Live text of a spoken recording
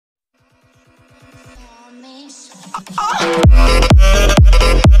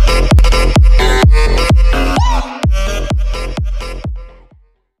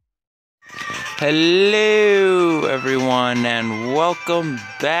Hello everyone, and welcome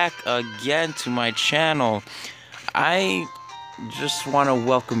back again to my channel. I just want to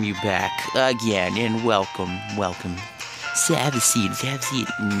welcome you back again, and welcome. So have a seat,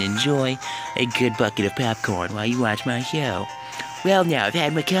 and enjoy a good bucket of popcorn while you watch my show. Well, now I've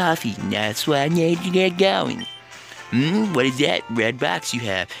had my coffee, and that's why I need to get going. What is that red box you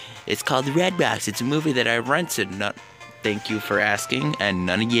have? It's called the Red Box. It's a movie that I rented. Thank you for asking, and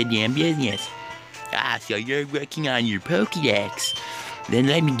none of your damn business. So you're working on your Pokédex. Then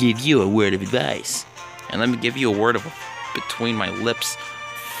let me give you a word of advice. And let me give you a word of between my lips.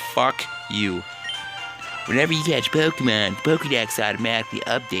 Fuck you. Whenever you catch Pokemon, Pokédex automatically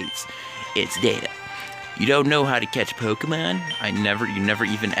updates its data. You don't know how to catch Pokemon? You never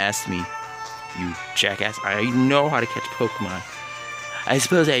even asked me, you jackass. I know how to catch Pokemon. I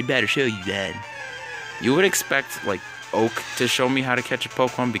suppose I'd better show you then. You would expect, like, Oak to show me how to catch a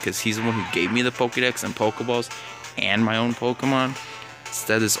Pokemon because he's the one who gave me the Pokédex and Pokeballs and my own Pokemon.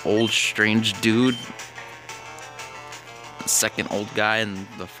 Instead, this old strange dude, second old guy in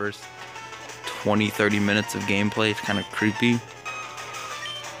the first 20-30 minutes of gameplay. It's kind of creepy.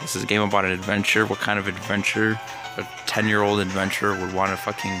 This is a game about an adventure. What kind of adventure a 10-year-old adventurer would want to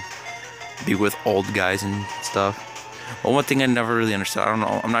fucking be with old guys and stuff? Well, one thing I never really understood, I don't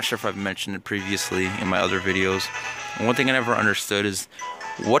know, I'm not sure if I've mentioned it previously in my other videos. One thing I never understood is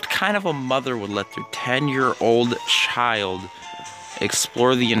what kind of a mother would let their 10-year-old child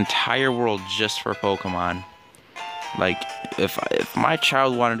explore the entire world just for Pokemon? Like, if my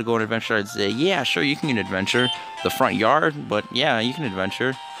child wanted to go on an adventure, I'd say, yeah, sure, you can get an adventure. The front yard, but yeah, you can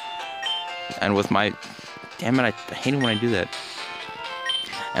adventure. And with my... Damn it, I hate it when I do that.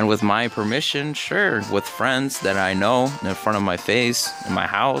 And with my permission, sure, with friends that I know in front of my face, in my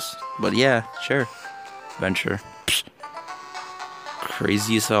house. But yeah, sure, adventure. Psh.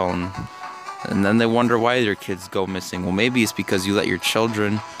 Crazy as hell. And then they wonder why their kids go missing. Well, maybe it's because you let your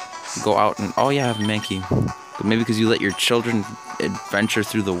children go out and... Oh yeah, I have a Mankey. But maybe because you let your children adventure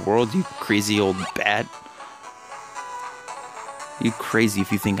through the world, you crazy old bat. You crazy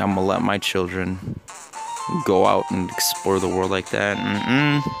if you think I'm gonna let my children go out and explore the world like that.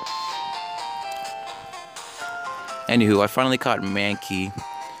 Anywho, I finally caught Mankey,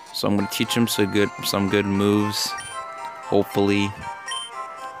 so I'm gonna teach him some good moves. Hopefully,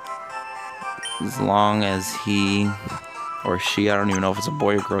 as long as he or she, I don't even know if it's a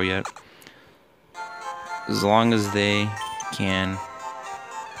boy or girl yet, as long as they can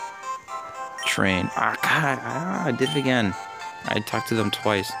train. Ah, God, I did it again. I talked to them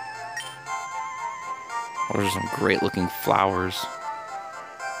twice. Those are some great looking flowers.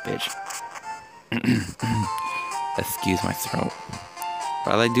 Bitch. Excuse my throat.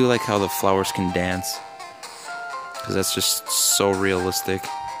 But I do like how the flowers can dance. Because that's just so realistic.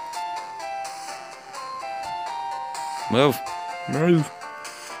 Move. Move.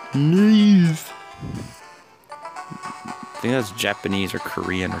 Move. I think that's Japanese or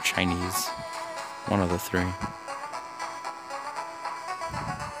Korean or Chinese. One of the three.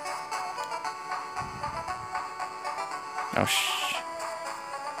 Oh,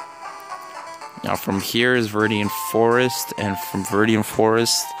 now from here is Viridian Forest, and from Viridian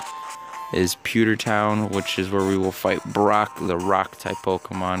Forest is Pewter Town, which is where we will fight Brock, the Rock-type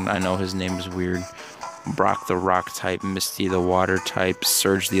Pokemon. I know his name is weird. Brock, the Rock-type, Misty, the Water-type,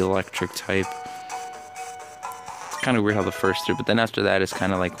 Surge, the Electric-type. It's kind of weird how the first two, but then after that it's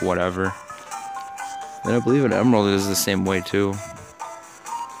kind of like whatever. Then I believe in Emerald is the same way too.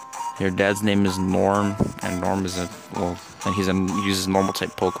 Your dad's name is Norm, and Norm is and he uses normal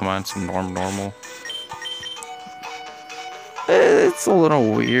type Pokemon, so normal. It's a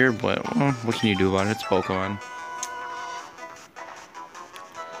little weird, but what can you do about it? It's Pokemon.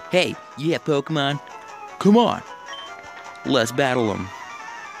 Hey, you have Pokemon? Come on, let's battle them.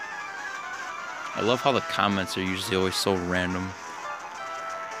 I love how the comments are usually always so random.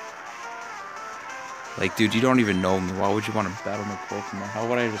 Like, dude, you don't even know me. Why would you want to battle my Pokemon? How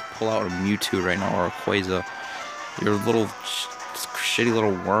would I just pull out a Mewtwo right now or a Quasar? Your little shitty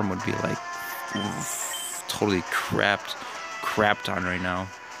little worm would be like totally crapped on right now.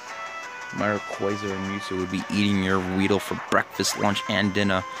 My Quasar and Mewtwo would be eating your Weedle for breakfast, lunch, and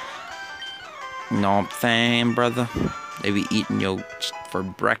dinner. You know what I'm saying, brother? They'd be eating you for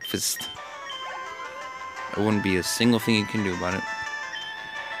breakfast. There wouldn't be a single thing you can do about it.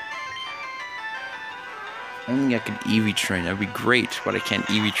 Only I could Eevee train. That'd be great, but I can't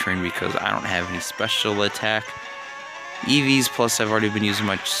Eevee train because I don't have any special attack Eevees. Plus, I've already been using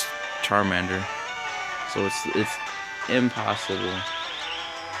my Charmander, so it's impossible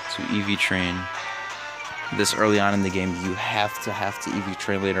to EV train this early on in the game. You have to EV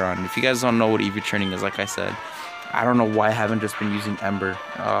train later on. If you guys don't know what EV training is, like I said, I don't know why I haven't just been using Ember.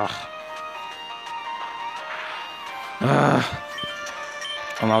 Well,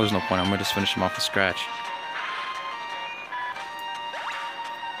 now there's no point. I'm gonna just finish him off with Scratch.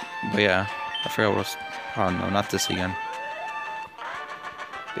 But yeah, I forgot what else. Oh no, not this again.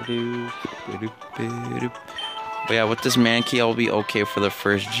 But yeah, with this Mankey, I'll be okay for the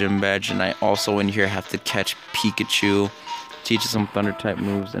first gym badge, and I also in here have to catch Pikachu, teach some Thunder type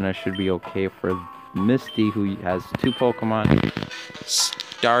moves, and I should be okay for Misty, who has 2 Pokemon,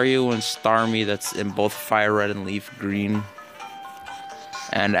 Staryu and Starmie, that's in both Fire Red and Leaf Green.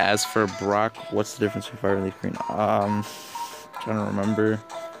 And as for Brock, what's the difference between Fire and Leaf Green? Trying to remember.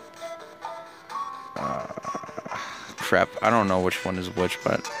 Crap, I don't know which one is which,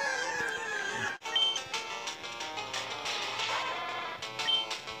 but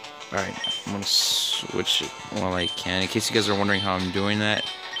alright, I'm gonna switch it while I can. In case you guys are wondering how I'm doing that,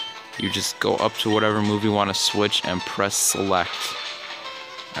 you just go up to whatever move you want to switch and press select.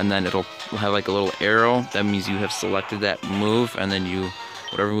 And then it'll have like a little arrow. That means you have selected that move, and then you,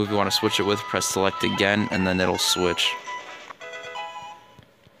 whatever move you want to switch it with, press select again, and then it'll switch.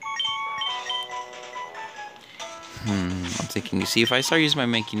 I'm thinking, you see, if I start using my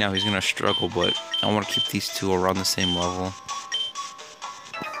Mankey now, he's gonna struggle, but I want to keep these two around the same level.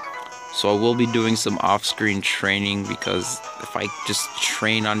 So I will be doing some off-screen training, because if I just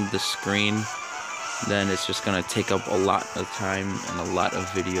train on the screen, then it's just gonna take up a lot of time and a lot of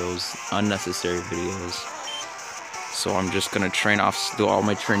videos, unnecessary videos. So I'm just gonna do all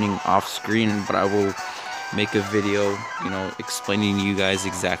my training off-screen, but I will make a video, you know, explaining to you guys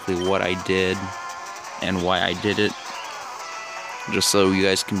exactly what I did and why I did it, just so you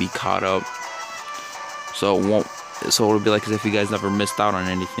guys can be caught up. So it'll be like as if you guys never missed out on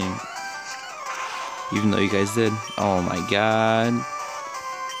anything, even though you guys did. Oh my god,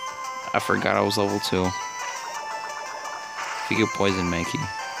 I forgot I was level 2. If you get poisoned, Mankey,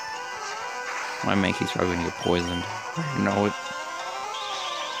 my Mankey's probably gonna get poisoned. I know it.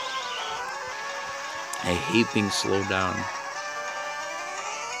 I hate being slowed down.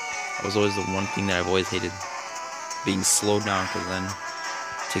 That was always the one thing that I've always hated, being slowed down, because then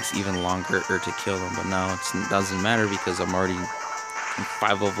it takes even longer to kill them. But now it doesn't matter, because I'm already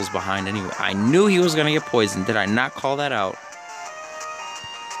 5 levels behind anyway. I knew he was gonna get poisoned. Did I not call that out?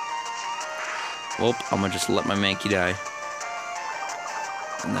 Well, I'm gonna just let my Mankey die,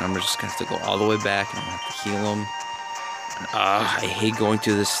 and then I'm just gonna have to go all the way back, and I'm gonna have to heal him. And, I hate going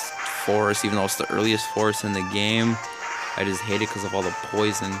to this forest, even though it's the earliest forest in the game. I just hate it because of all the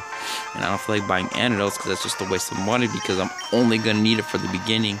poison, and I don't feel like buying antidotes, because that's just a waste of money, because I'm only gonna need it for the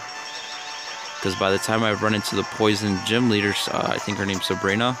beginning. Because by the time I run into the poison gym leaders, I think her name's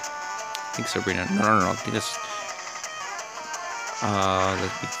Sabrina. I think Sabrina. No. I think that's.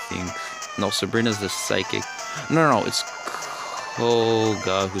 Let me think. No, Sabrina's the psychic. No. It's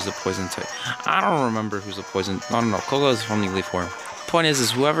Koga who's the poison type. I don't remember who's the poison. No. Koga is from the elite form. Point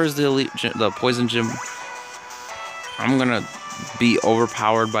is whoever's the poison gym, I'm gonna be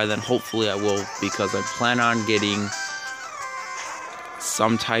overpowered by then. Hopefully I will, because I plan on getting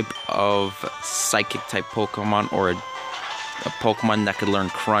some type of psychic type Pokemon, or a Pokemon that could learn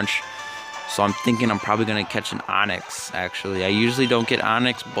Crunch. So I'm thinking I'm probably gonna catch an Onix. Actually, I usually don't get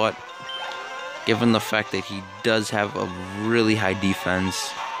Onix, but given the fact that he does have a really high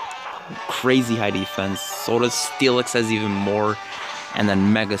defense, crazy high defense, so does Steelix, has even more. And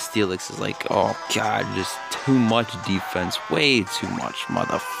then Mega Steelix is like, oh god, just too much defense. Way too much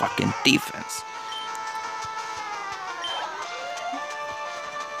motherfucking defense.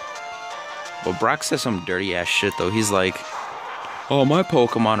 But Brock says some dirty ass shit though. He's like, oh, my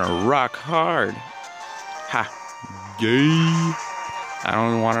Pokemon are rock hard. Ha. Gay. I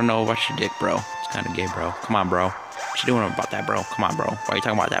don't want to know about your dick, bro. It's kind of gay, bro. Come on, bro. What you doing about that, bro? Come on, bro. Why are you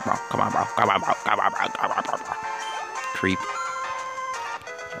talking about that, bro? Come on, bro. Come on, bro. Come on, bro. Come on, bro. Creep.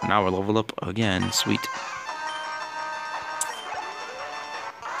 Now we're leveled up again. Sweet.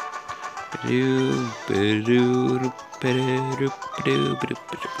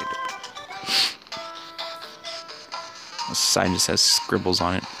 The sign just has scribbles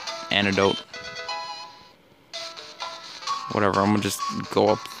on it. Antidote. Whatever, I'm gonna just go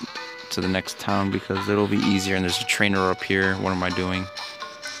up to the next town, because it'll be easier, and there's a trainer up here. What am I doing?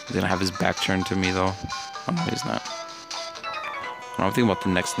 He's gonna have his back turned to me though. Oh no, he's not. I'm thinking about the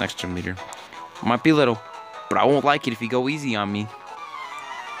next gym leader. Might be little, but I won't like it if you go easy on me.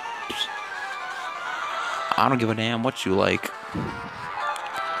 I don't give a damn what you like.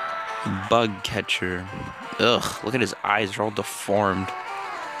 Bug catcher. Ugh, look at his eyes. They're all deformed.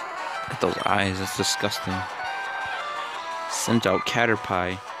 Look at those eyes. That's disgusting. Sent out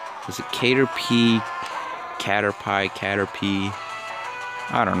Caterpie. Is it Caterpie? Caterpie? Caterpie?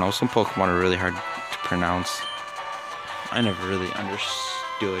 I don't know. Some Pokemon are really hard to pronounce. I never really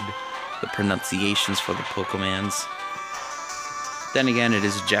understood the pronunciations for the Pokemons. Then again, it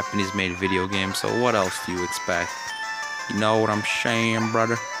is a Japanese-made video game, so what else do you expect? You know what I'm saying,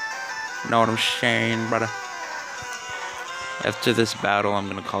 brother? You know what I'm saying, brother? After this battle, I'm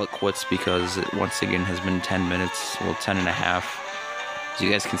gonna call it quits because it once again has been 10 minutes, well, 10 and a half. So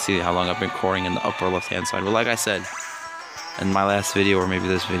you guys can see how long I've been recording in the upper left-hand side. But like I said, in my last video, or maybe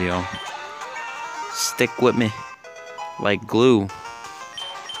this video, stick with me like glue.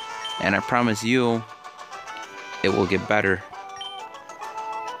 And I promise you, it will get better.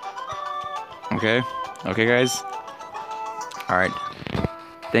 Okay? Okay, guys? Alright.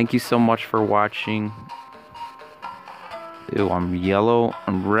 Thank you so much for watching. Ew, I'm yellow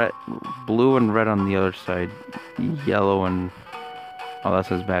and red, blue and red on the other side. Yellow and... oh, that's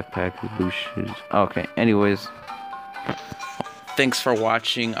his backpack, his blue shoes. Okay, anyways. Thanks for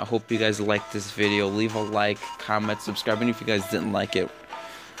watching. I hope you guys liked this video. Leave a like, comment, subscribe. And if you guys didn't like it,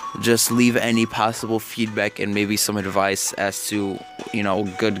 just leave any possible feedback and maybe some advice as to, you know,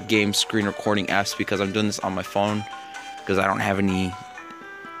 good game screen recording apps, because I'm doing this on my phone because I don't have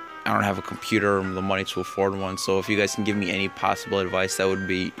a computer or the money to afford one. So if you guys can give me any possible advice, that would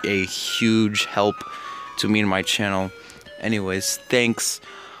be a huge help to me and my channel. Anyways, thanks.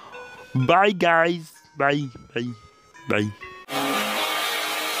 Bye, guys. Bye. Bye. Bye.